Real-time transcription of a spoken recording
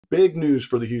Big news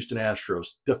for the Houston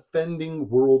Astros. Defending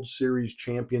World Series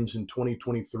champions in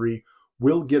 2023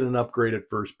 will get an upgrade at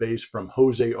first base from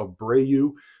Jose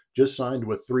Abreu, just signed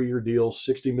to a 3-year deal,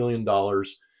 $60 million.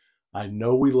 I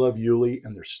know we love Yuli,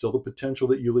 and there's still the potential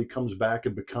that Yuli comes back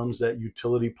and becomes that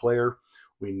utility player.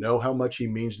 We know how much he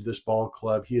means to this ball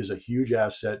club. He is a huge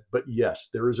asset, but yes,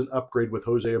 there is an upgrade with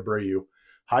Jose Abreu.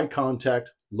 High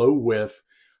contact, low whiff,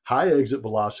 high exit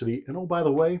velocity, and oh, by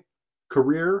the way,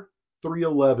 career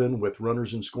 311 with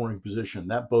runners in scoring position.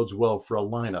 That bodes well for a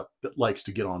lineup that likes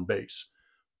to get on base.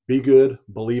 Be good.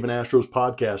 Bleav In Astros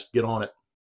podcast. Get on it.